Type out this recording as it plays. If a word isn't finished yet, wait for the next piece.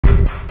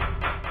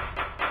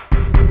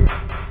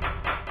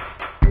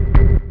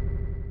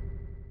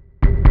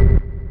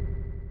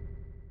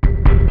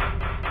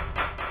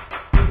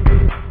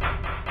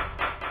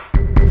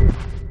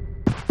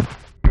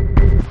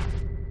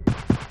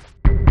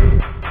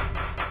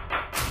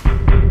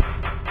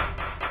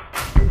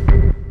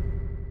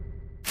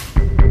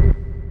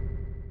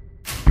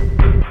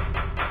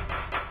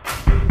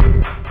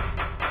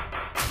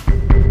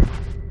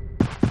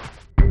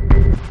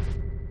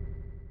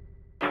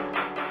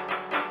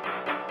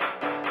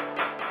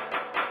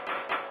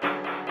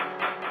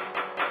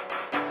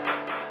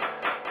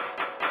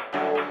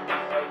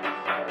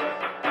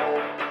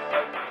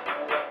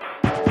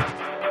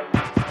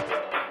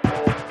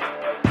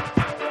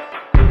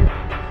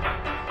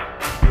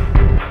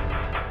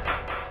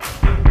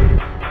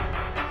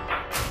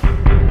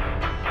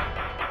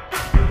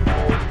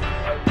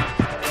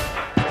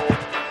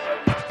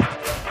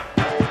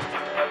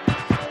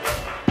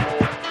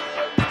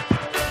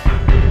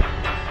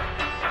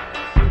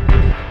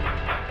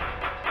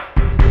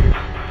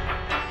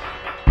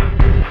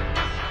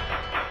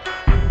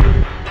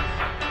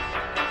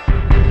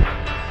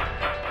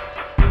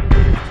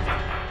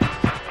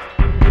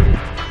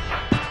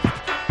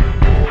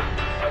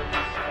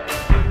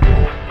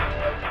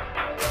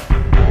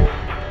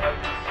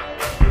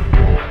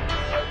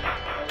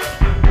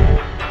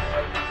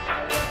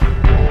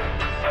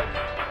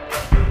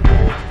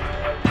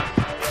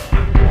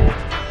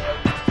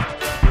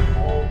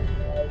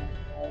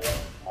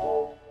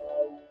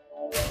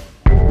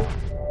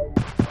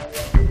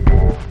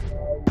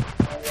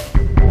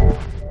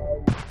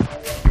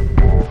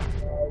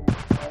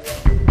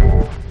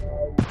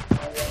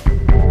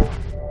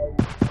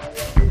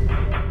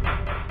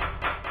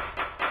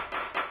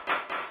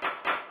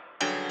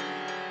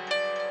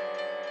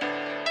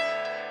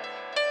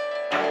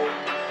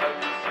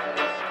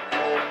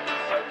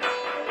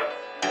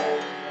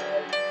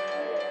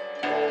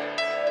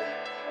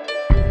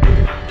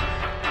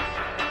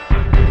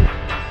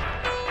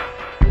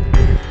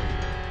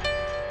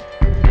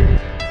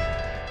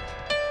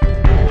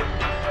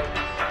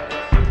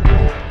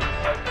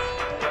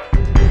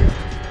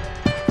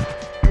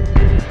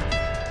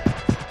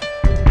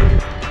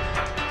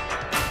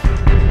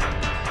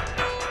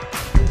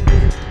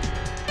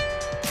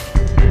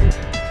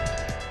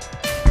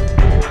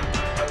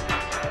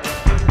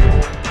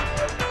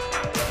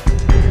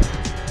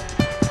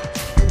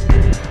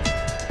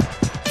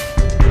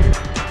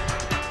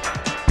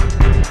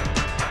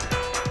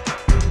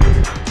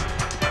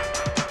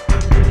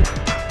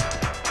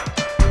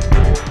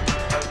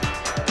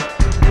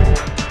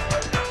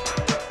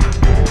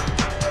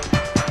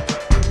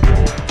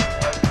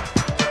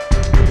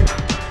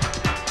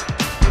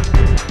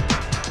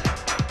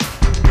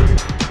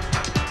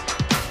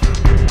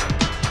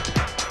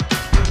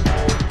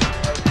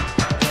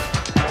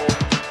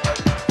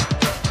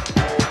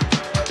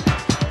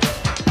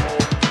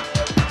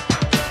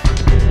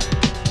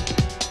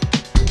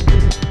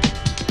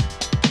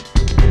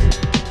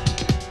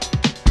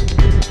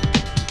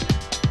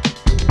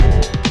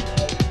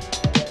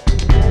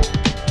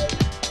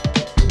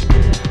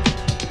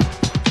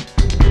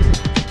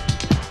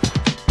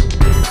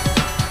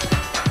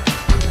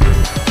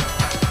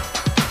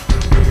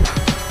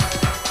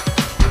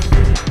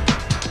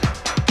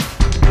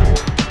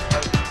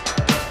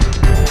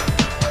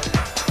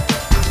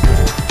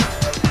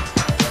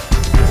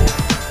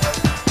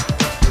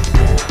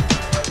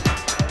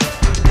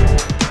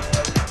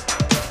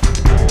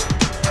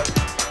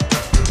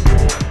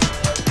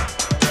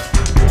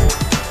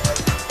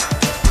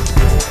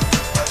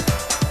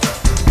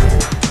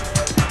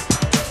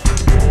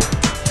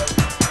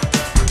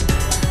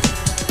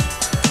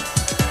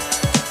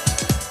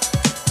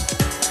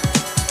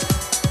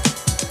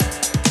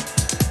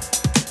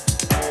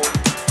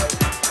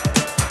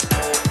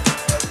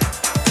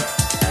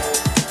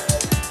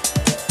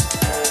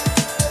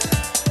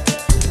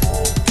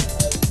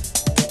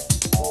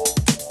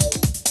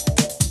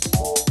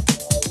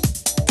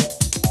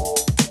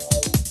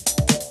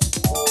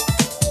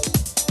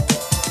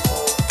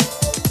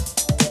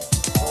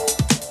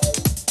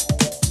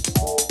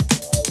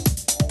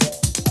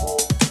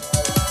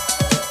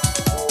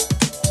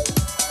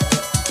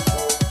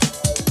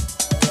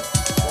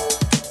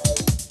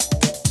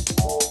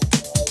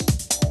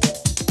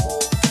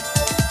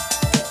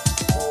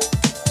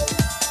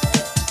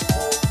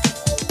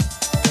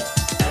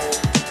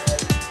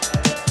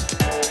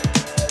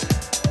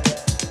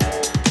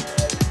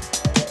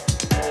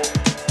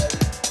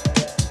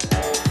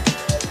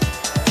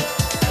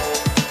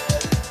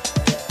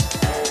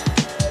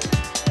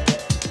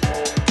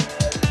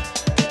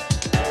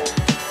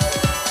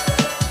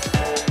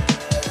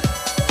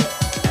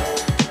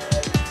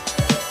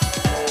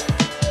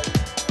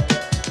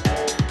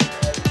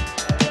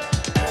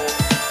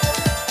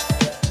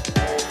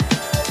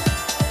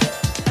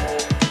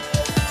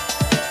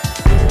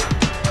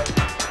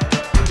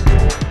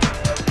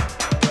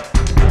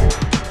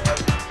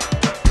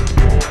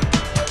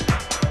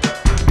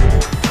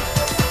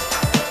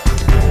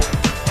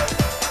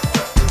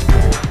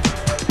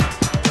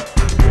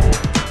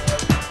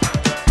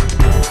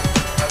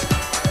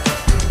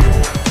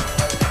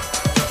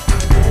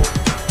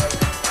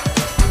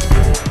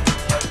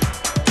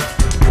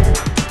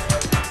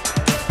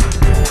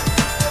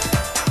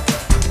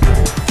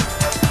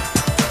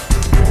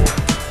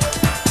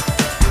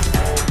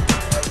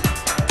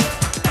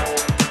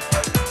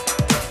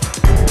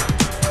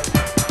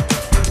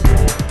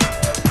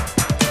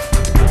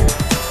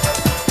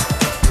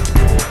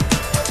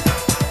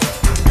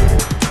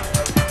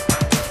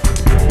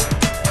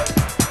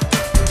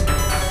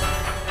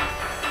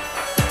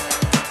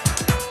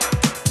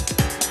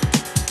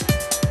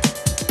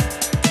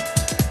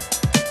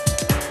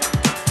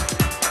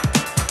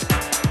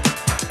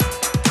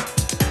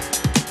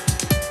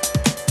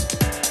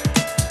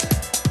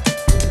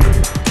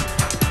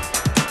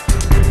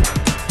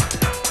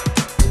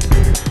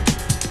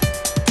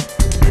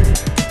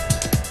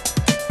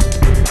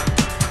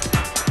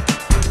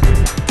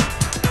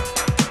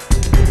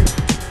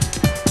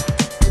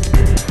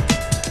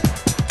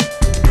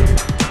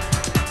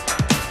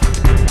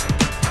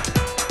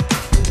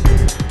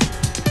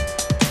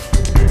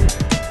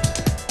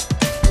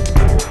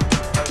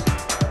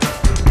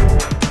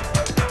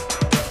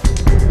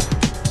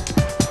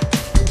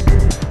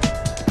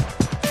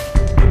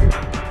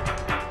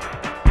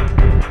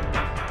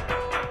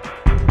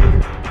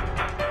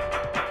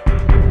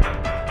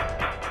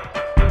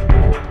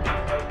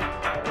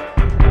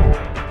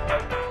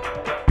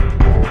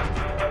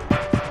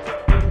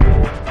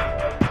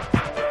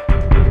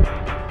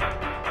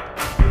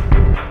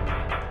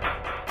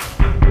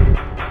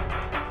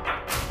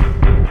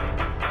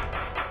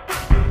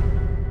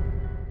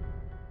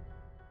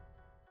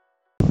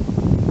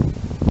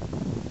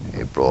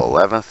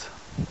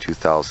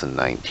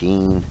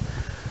2019,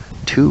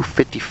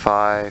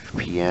 2:55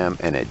 p.m.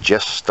 and it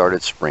just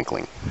started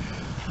sprinkling.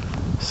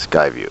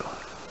 Skyview.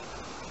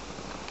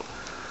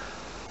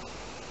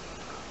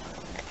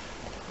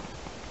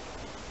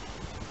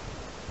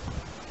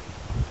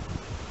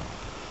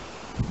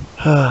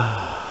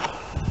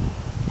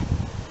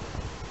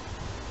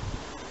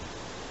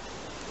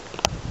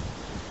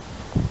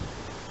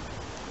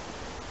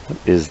 What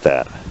is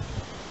that?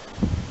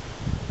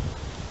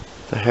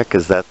 The heck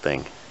is that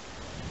thing?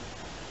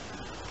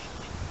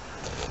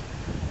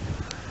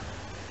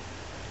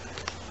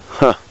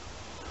 Huh. I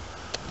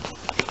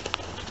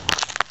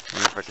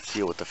wonder if I can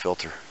see it with the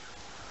filter.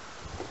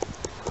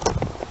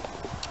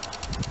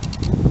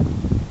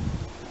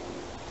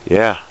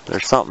 Yeah,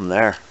 there's something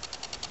there.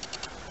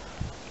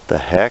 The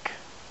heck?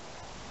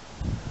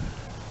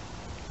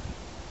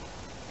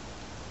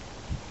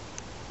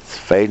 It's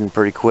fading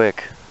pretty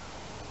quick.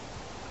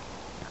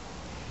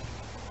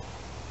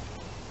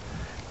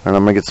 And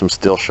I'm gonna get some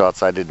still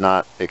shots. I did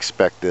not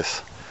expect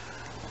this.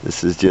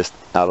 This is just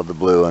out of the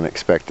blue,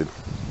 unexpected.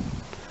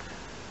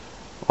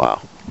 Wow.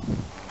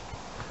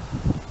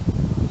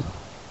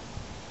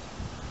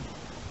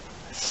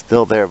 It's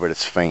still there, but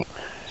it's faint.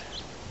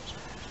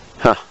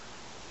 Huh.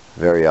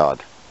 Very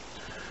odd.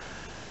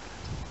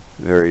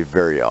 Very,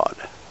 very odd.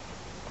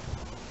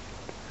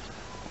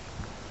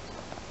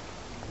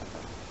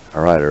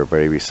 Alright,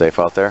 everybody, be safe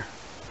out there.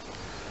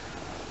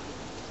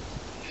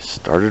 It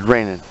started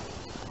raining.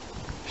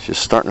 It's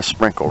just starting to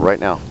sprinkle right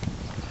now.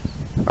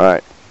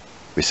 Alright,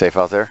 be safe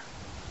out there.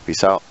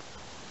 Peace out.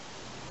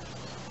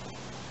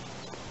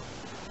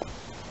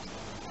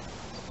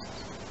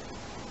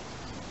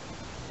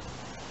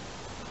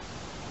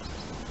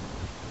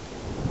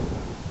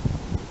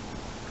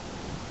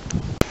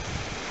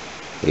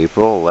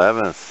 April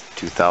 11th,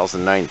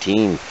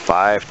 2019,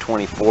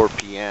 5:24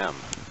 p.m.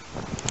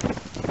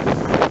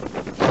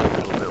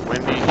 A little bit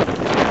windy.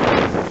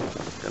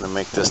 Gonna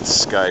make this to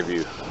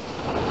Skyview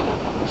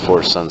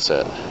before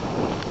sunset.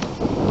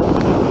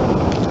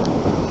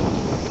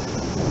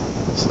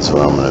 This is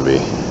where I'm gonna be.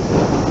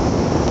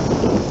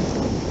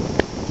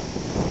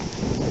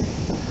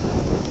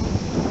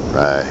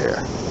 Right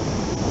here.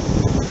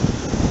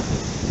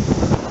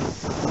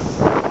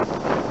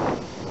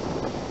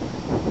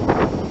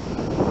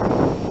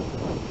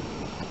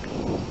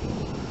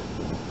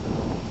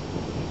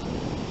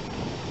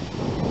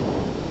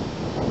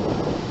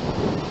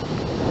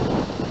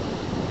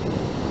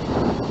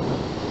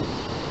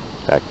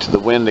 Back to the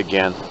wind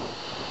again.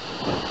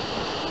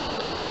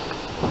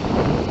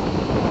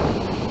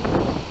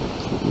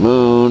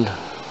 Moon.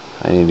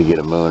 I need to get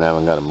a moon. I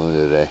haven't got a moon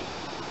today.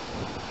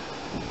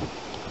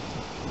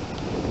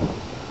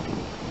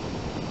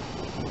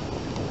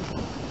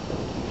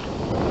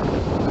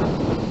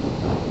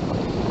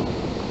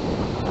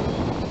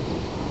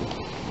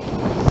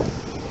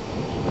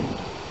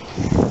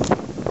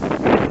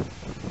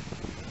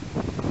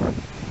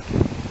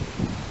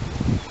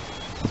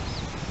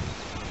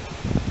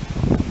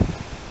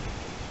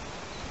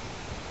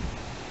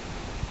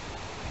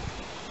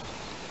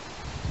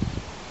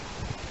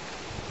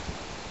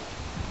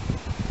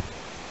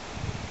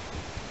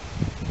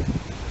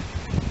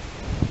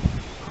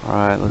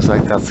 Alright, looks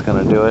like that's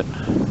gonna do it.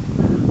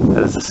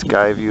 That is the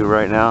Skyview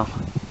right now.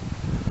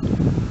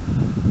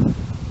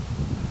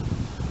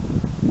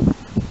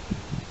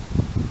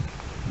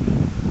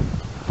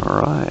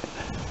 Alright.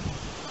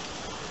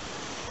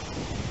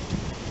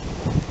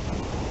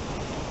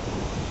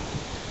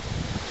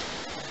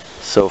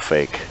 So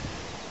fake.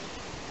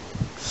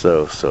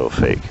 So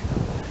fake.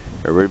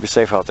 Everybody be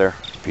safe out there.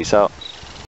 Peace out.